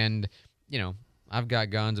shootings, and, I've got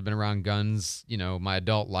guns. I've been around guns, my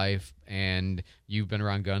adult life, and you've been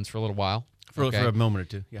around guns for a little while. For a moment or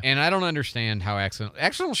two, yeah. And I don't understand how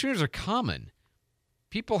accidental shootings are common.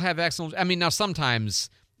 People have accidental. I mean, now sometimes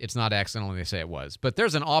it's not accidental, they say it was, but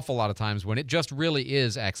there's an awful lot of times when it just really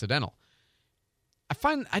is accidental.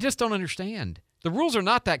 I just don't understand. The rules are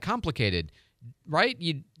not that complicated, right?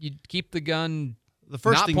 You keep the gun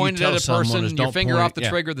not pointed at a person, your finger off the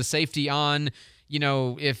trigger, the safety on.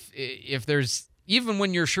 If there's, even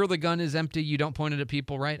when you're sure the gun is empty, you don't point it at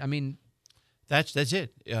people, right? I mean, that's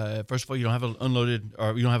it. First of all, you don't have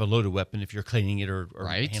you don't have a loaded weapon if you're cleaning it or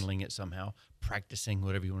handling it somehow, practicing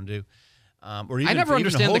whatever you want to do. Or even, I never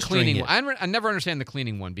understand the cleaning one. I never understand the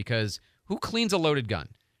cleaning one, because who cleans a loaded gun?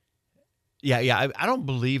 Yeah. I don't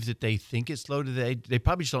believe that they think it's loaded. They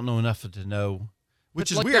probably just don't know enough to know,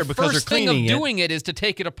 which is weird because they're cleaning it. The first thing of doing it is to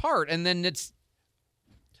take it apart, and then it's.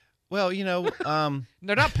 Well,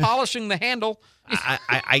 they're not polishing the handle.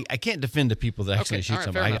 I can't defend the people that actually shoot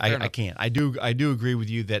somebody. I can't. I do agree with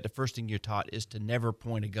you that the first thing you're taught is to never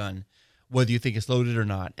point a gun, whether you think it's loaded or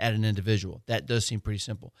not, at an individual. That does seem pretty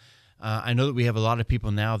simple. I know that we have a lot of people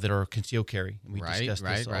now that are concealed carry, and we discussed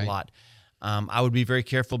this a lot. I would be very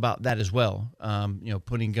careful about that as well.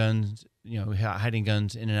 Putting guns, hiding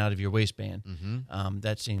guns in and out of your waistband. Mm-hmm.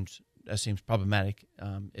 That seems problematic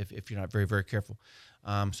if you're not very, very careful.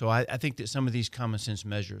 So I think that some of these common sense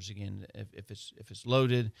measures, again, if it's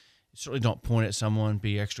loaded, certainly don't point at someone.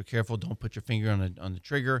 Be extra careful. Don't put your finger on the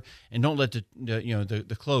trigger, and don't let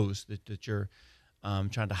the clothes that you're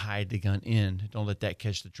trying to hide the gun in, don't let that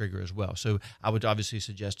catch the trigger as well. So I would obviously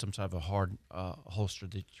suggest some sort of a hard holster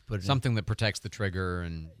that you put it something that protects the trigger,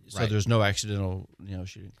 and so there's no accidental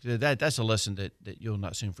shooting. That's a lesson that you'll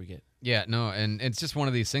not soon forget. Yeah, no, and it's just one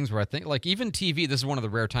of these things where I think, like, even TV, this is one of the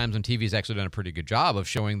rare times when TV's actually done a pretty good job of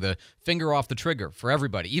showing the finger off the trigger for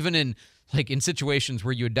everybody. Even in situations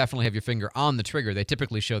where you would definitely have your finger on the trigger, they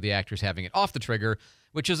typically show the actors having it off the trigger,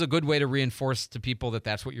 which is a good way to reinforce to people that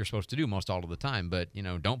that's what you're supposed to do most all of the time. But,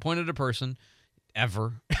 don't point at a person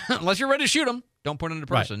ever, unless you're ready to shoot them. Don't point at a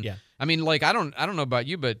person. Right, yeah. I mean, I don't know about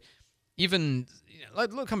you, but even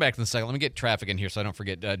let's come back to the second. Let me get traffic in here so I don't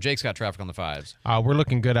forget. Jake's got traffic on the 5s. We're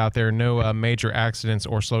looking good out there. No major accidents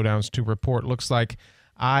or slowdowns to report. Looks like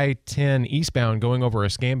I-10 eastbound going over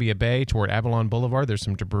Escambia Bay toward Avalon Boulevard. There's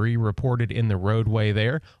some debris reported in the roadway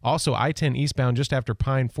there. Also, I-10 eastbound just after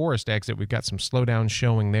Pine Forest exit. We've got some slowdowns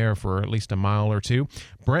showing there for at least a mile or two.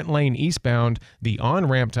 Brent Lane eastbound, the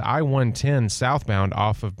on-ramp to I-110 southbound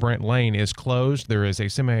off of Brent Lane is closed. There is a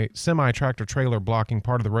semi-tractor trailer blocking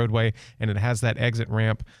part of the roadway, and it has that exit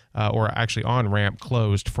ramp, or actually on-ramp,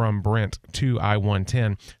 closed from Brent to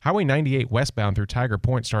I-110. Highway 98 westbound through Tiger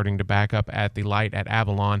Point starting to back up at the light at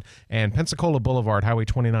Avalon, and Pensacola Boulevard, Highway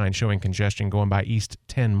 29 showing congestion going by East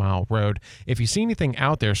 10 Mile Road. If you see anything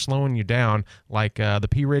out there slowing you down, like the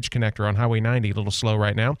P Ridge connector on Highway 90, a little slow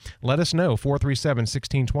right now, let us know.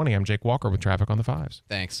 437-1620. I'm Jake Walker with traffic on the 5s.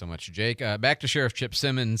 Thanks so much, Jake. Back to Sheriff Chip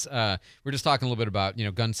Simmons. We're just talking a little bit about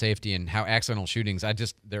gun safety and how accidental shootings,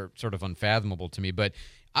 they're sort of unfathomable to me. But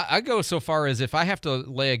I go so far as if I have to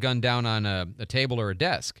lay a gun down on a table or a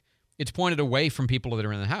desk, it's pointed away from people that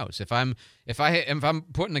are in the house. If I'm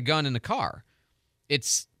putting a gun in the car,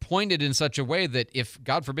 it's pointed in such a way that if,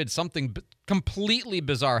 God forbid, something completely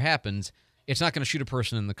bizarre happens, it's not going to shoot a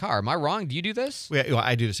person in the car. Am I wrong? Do you do this? Yeah,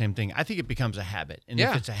 I do the same thing. I think it becomes a habit. And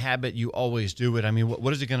if it's a habit, you always do it. I mean,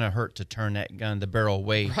 what is it going to hurt to turn that gun, the barrel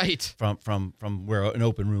away from where an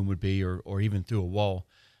open room would be, or even through a wall?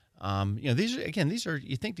 These are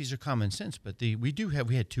you think these are common sense, but we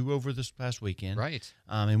had 2 over this past weekend, right?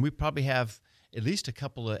 And we probably have at least a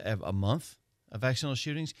couple a month of accidental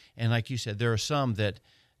shootings. And like you said, there are some that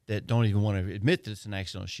don't even want to admit that it's an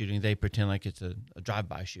accidental shooting. They pretend like it's a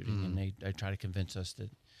drive-by shooting, and they try to convince us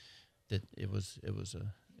that it was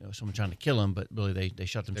someone trying to kill them, but really they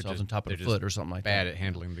shot themselves on top of the foot or something like that. Bad at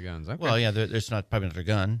handling the guns. Okay. Well, yeah, it's probably not their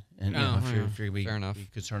gun, and if you're fair enough. Be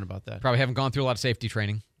concerned about that. Probably haven't gone through a lot of safety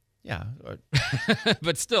training. Yeah.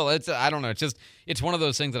 But still, I don't know. It's one of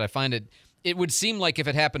those things that I find it. it would seem like if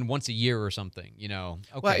it happened once a year or something, Okay,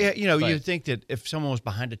 well, yeah, but you'd think that if someone was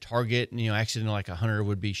behind a target and, accidentally like a hunter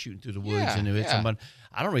would be shooting through the woods and hit someone.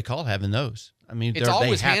 I don't recall having those. I mean, it's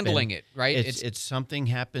always handling it, right? It's something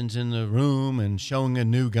happens in the room and showing a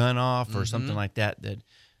new gun off or something like that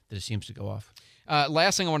it seems to go off.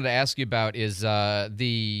 Last thing I wanted to ask you about is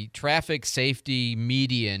the traffic safety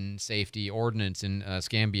median safety ordinance in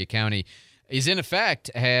Escambia County is in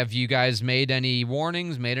effect. Have you guys made any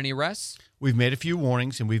warnings, made any arrests? We've made a few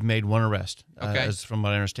warnings, and we've made one arrest, as from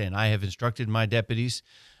what I understand. I have instructed my deputies,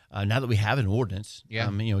 now that we have an ordinance,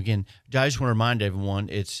 again, I just want to remind everyone,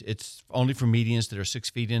 it's only for medians that are 6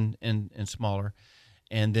 feet and smaller.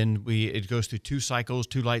 And then it goes through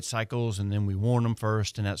 2 light cycles, and then we warn them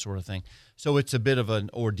first and that sort of thing. So it's a bit of an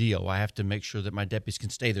ordeal. I have to make sure that my deputies can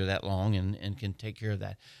stay there that long and can take care of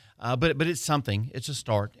that. But it's something. It's a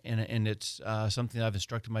start, and it's something that I've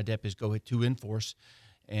instructed my deputies to enforce.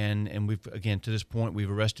 And we've, again, to this point,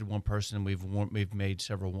 we've arrested one person, and we've made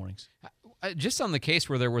several warnings. Just on the case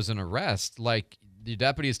where there was an arrest, like the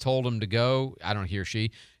deputies told him to go, I don't know, he or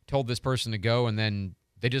she told this person to go, and then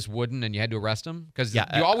they just wouldn't, and you had to arrest them? Because you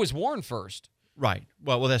always warn first. Right.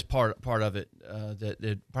 Well, that's part of it.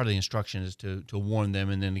 That part of the instruction is to warn them,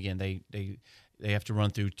 and then again they have to run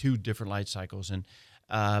through 2 different light cycles. And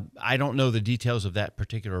I don't know the details of that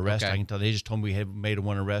particular arrest. Okay. I can tell they just told me we had made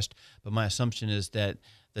one arrest, but my assumption is that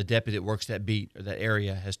the deputy that works that beat or that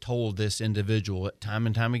area has told this individual time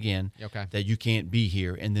and time again that you can't be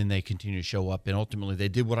here, and then they continue to show up, and ultimately they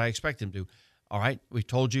did what I expect them to. All right, we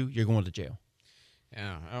told you, you're going to jail.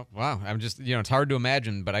 Yeah. Oh, wow. I'm just, it's hard to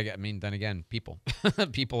imagine, but I mean, then again, people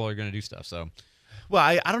are going to do stuff. So, well,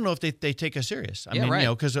 I don't know if they take us serious. I mean, right.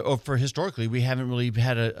 because for historically we haven't really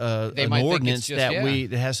had an ordinance that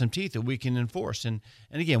has some teeth that we can enforce. And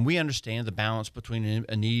again, we understand the balance between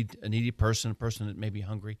a needy person, a person that may be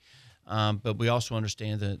hungry, but we also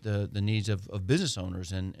understand the needs of business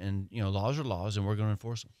owners. And laws are laws, and we're going to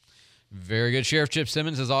enforce them. Very good. Sheriff Chip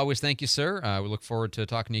Simmons, as always, thank you, sir. We look forward to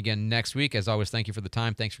talking to you again next week. As always, thank you for the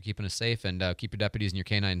time. Thanks for keeping us safe, and keep your deputies and your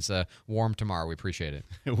canines warm tomorrow. We appreciate it.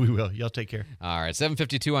 We will. Y'all take care. All right,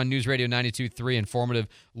 7:52 on News Radio 92.3, informative,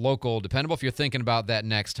 local, dependable. If you're thinking about that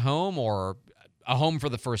next home or a home for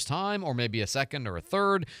the first time, or maybe a second or a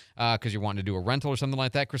third because you're wanting to do a rental or something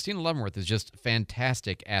like that, Christina Leavenworth is just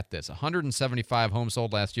fantastic at this. 175 homes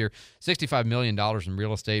sold last year, $65 million in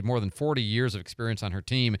real estate, more than 40 years of experience on her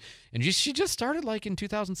team. And she just started like in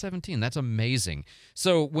 2017. That's amazing.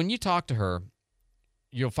 So when you talk to her,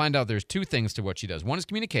 you'll find out there's 2 things to what she does. One is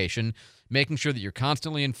communication, making sure that you're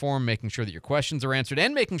constantly informed, making sure that your questions are answered,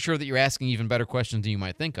 and making sure that you're asking even better questions than you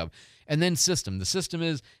might think of. And then system. The system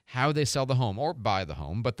is how they sell the home or buy the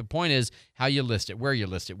home. But the point is how you list it, where you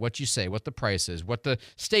list it, what you say, what the price is, what the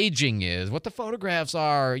staging is, what the photographs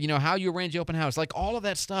are, how you arrange the open house, like all of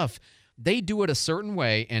that stuff. They do it a certain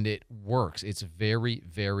way, and it works. It's very,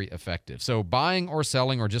 very effective. So buying or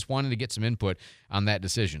selling or just wanting to get some input on that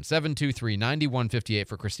decision, 723-9158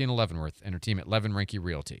 for Christina Leavenworth and her team at Levin Rinke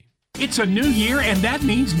Realty. It's a new year, and that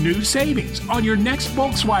means new savings on your next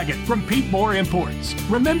Volkswagen from Pete Moore Imports.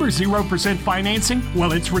 Remember 0% financing?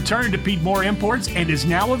 Well, it's returned to Pete Moore Imports and is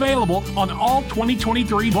now available on all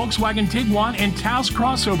 2023 Volkswagen Tiguan and Taos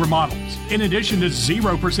crossover models. In addition to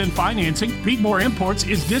 0% financing, Pete Moore Imports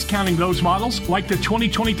is discounting those models like the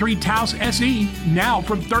 2023 Taos SE now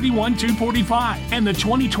from $31,245 and the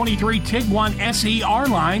 2023 Tiguan SE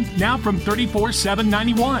R-Line now from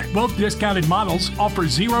 $34,791. Both discounted models offer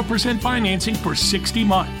 0% financing for 60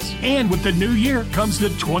 months. And with the new year comes the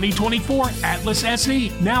 2024 Atlas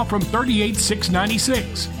SE, now from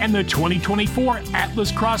 $38,696, and the 2024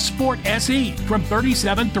 Atlas Cross Sport SE from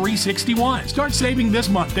 $37,361. Start saving this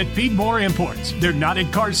month at Pete Moore Imports. They're not in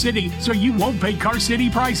Car City, so you won't pay Car City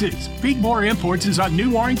prices. Pete Moore Imports is on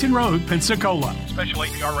New Warrington Road, Pensacola. Special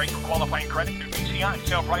APR rate for qualifying credit through PCI.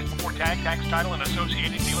 Sale price before tag, tax, title, and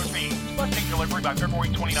associated dealer fees. Must take delivery by February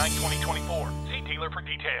 29, 2024. See dealer for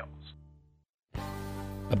details.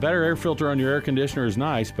 A better air filter on your air conditioner is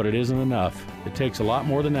nice, but it isn't enough. It takes a lot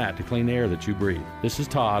more than that to clean the air that you breathe. This is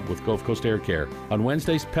Todd with Gulf Coast Air Care. On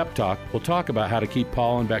Wednesday's Pep Talk, we'll talk about how to keep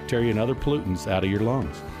pollen, bacteria, and other pollutants out of your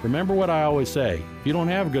lungs. Remember what I always say, if you don't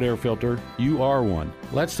have a good air filter, you are one.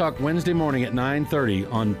 Let's talk Wednesday morning at 9:30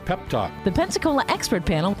 on Pep Talk. The Pensacola Expert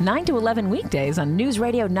Panel, 9 to 11 weekdays on News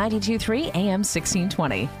Radio 92.3 AM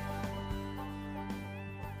 1620.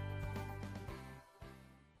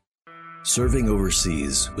 Serving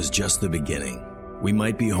overseas was just the beginning. We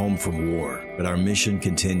might be home from war, but our mission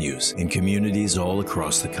continues in communities all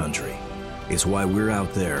across the country. It's why we're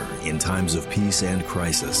out there in times of peace and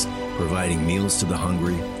crisis, providing meals to the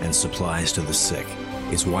hungry and supplies to the sick.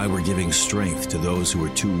 It's why we're giving strength to those who are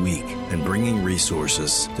too weak and bringing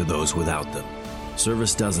resources to those without them.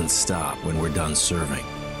 Service doesn't stop when we're done serving.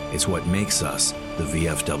 It's what makes us the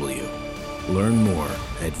VFW. Learn more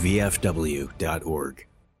at vfw.org.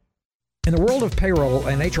 In the world of payroll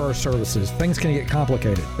and HR services, things can get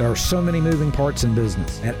complicated. There are so many moving parts in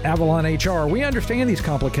business. At Avalon HR, we understand these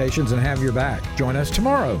complications and have your back. Join us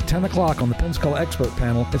tomorrow, 10 o'clock on the Pensacola Expert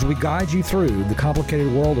Panel as we guide you through the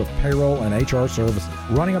complicated world of payroll and HR services.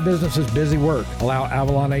 Running a business is busy work. Allow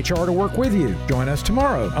Avalon HR to work with you. Join us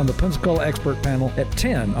tomorrow on the Pensacola Expert Panel at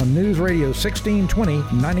 10 on News Radio 1620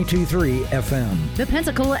 92.3 FM. The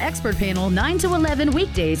Pensacola Expert Panel, 9 to 11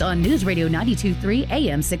 weekdays on News Radio 92.3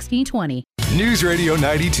 AM 1620. News Radio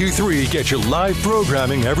 92.3 gets your live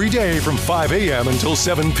programming every day from 5 a.m. until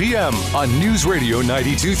 7 p.m. on News Radio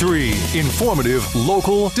 92.3. Informative,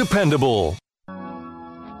 local, dependable.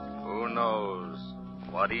 Who knows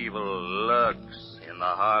what evil lurks in the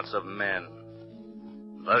hearts of men?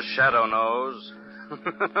 The Shadow knows.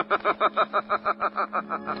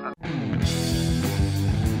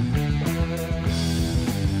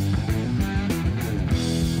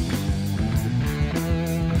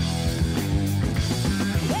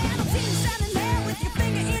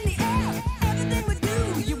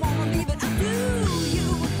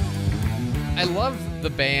 I love the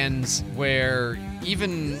bands where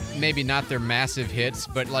even maybe not their massive hits,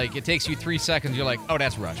 but like it takes you 3 seconds, you're like, oh,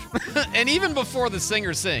 that's Rush. And even before the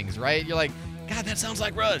singer sings, right? You're like, God, that sounds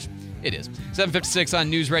like Rush. It is. 7:56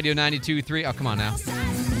 on News Radio 92.3. Oh, come on now.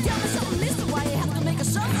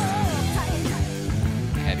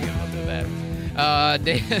 Had to get a little bit of that.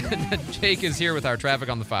 Jake is here with our traffic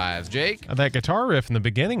on the fives. Jake? That guitar riff in the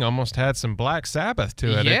beginning almost had some Black Sabbath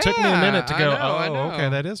to it. Yeah, it took me a minute to go, I know. Okay,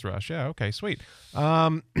 that is Rush. Yeah, okay, sweet.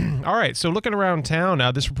 All right, so looking around town,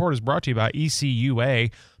 this report is brought to you by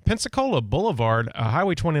ECUA. Pensacola Boulevard,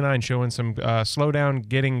 Highway 29 showing some slowdown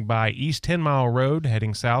getting by East 10 Mile Road,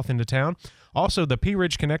 heading south into town. Also, the P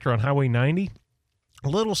Ridge connector on Highway 90. A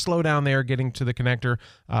little slow down there getting to the connector.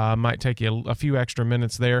 Might take you a few extra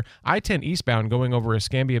minutes there. I-10 eastbound going over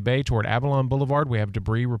Escambia Bay toward Avalon Boulevard. We have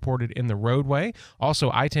debris reported in the roadway. Also,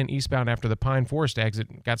 I-10 eastbound after the Pine Forest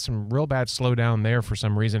exit. Got some real bad slowdown there for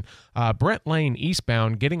some reason. Brent Lane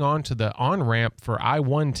eastbound getting onto the on-ramp for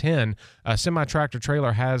I-110. A semi-tractor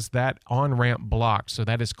trailer has that on-ramp blocked, so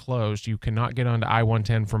that is closed. You cannot get onto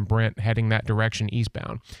I-110 from Brent heading that direction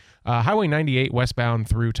eastbound. Highway 98 westbound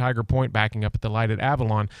through Tiger Point backing up at the light at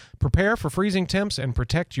Avalon. Prepare for freezing temps and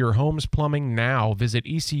protect your home's plumbing now. Visit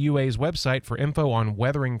ECUA's website for info on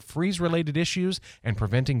weathering freeze-related issues and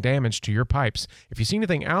preventing damage to your pipes. If you see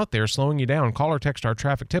anything out there slowing you down, call or text our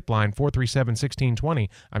traffic tip line 437-1620.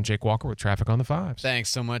 I'm Jake Walker with Traffic on the Fives.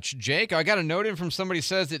 Thanks so much, Jake. I got a note in from somebody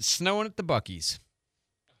says it's snowing at the Buc-ee's.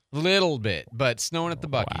 Little bit, but snowing at the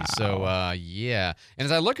Buc-ee's. Wow. So, yeah. And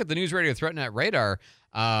as I look at the News Radio ThreatNet radar,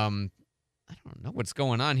 I don't know what's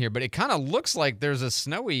going on here, but it kind of looks like there's a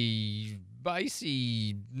snowy,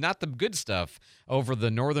 icy, not the good stuff over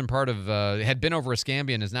the northern part of, had been over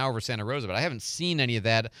Escambia and is now over Santa Rosa, but I haven't seen any of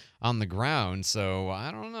that on the ground, so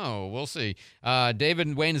I don't know. We'll see.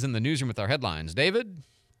 David Wayne is in the newsroom with our headlines. David?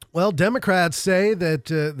 Well, Democrats say that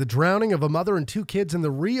the drowning of a mother and two kids in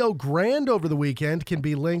the Rio Grande over the weekend can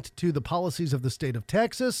be linked to the policies of the state of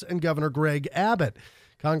Texas and Governor Greg Abbott.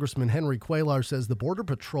 Congressman Henry Cuellar says the Border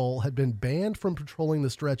Patrol had been banned from patrolling the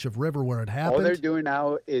stretch of river where it happened. All they're doing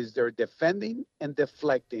now is they're defending and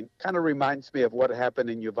deflecting. Kind of reminds me of what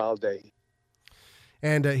happened in Uvalde.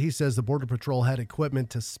 And he says the Border Patrol had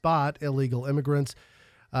equipment to spot illegal immigrants.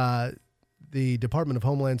 The Department of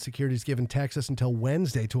Homeland Security has given Texas until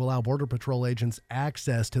Wednesday to allow Border Patrol agents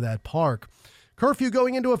access to that park. Curfew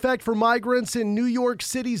going into effect for migrants in New York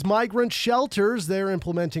City's migrant shelters. They're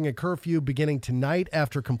implementing a curfew beginning tonight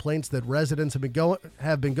after complaints that residents have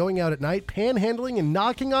been going out at night, panhandling and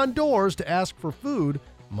knocking on doors to ask for food,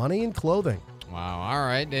 money, and clothing. Wow. All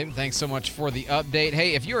right, David, thanks so much for the update.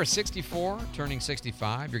 Hey, if you're 64, turning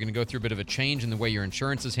 65, you're going to go through a bit of a change in the way your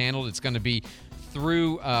insurance is handled. It's going to be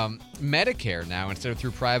through Medicare now instead of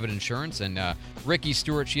through private insurance. And Ricky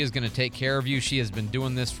Stewart, she is going to take care of you. She has been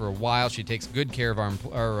doing this for a while. She takes good care of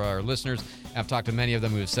our listeners. I've talked to many of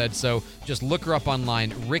them who have said so. Just look her up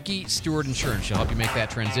online, Ricky Stewart Insurance. She'll help you make that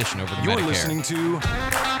transition over to Medicare. You're listening to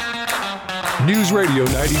News Radio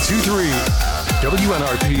 92.3,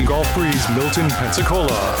 WNRP Gulf Breeze, Milton,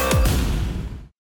 Pensacola.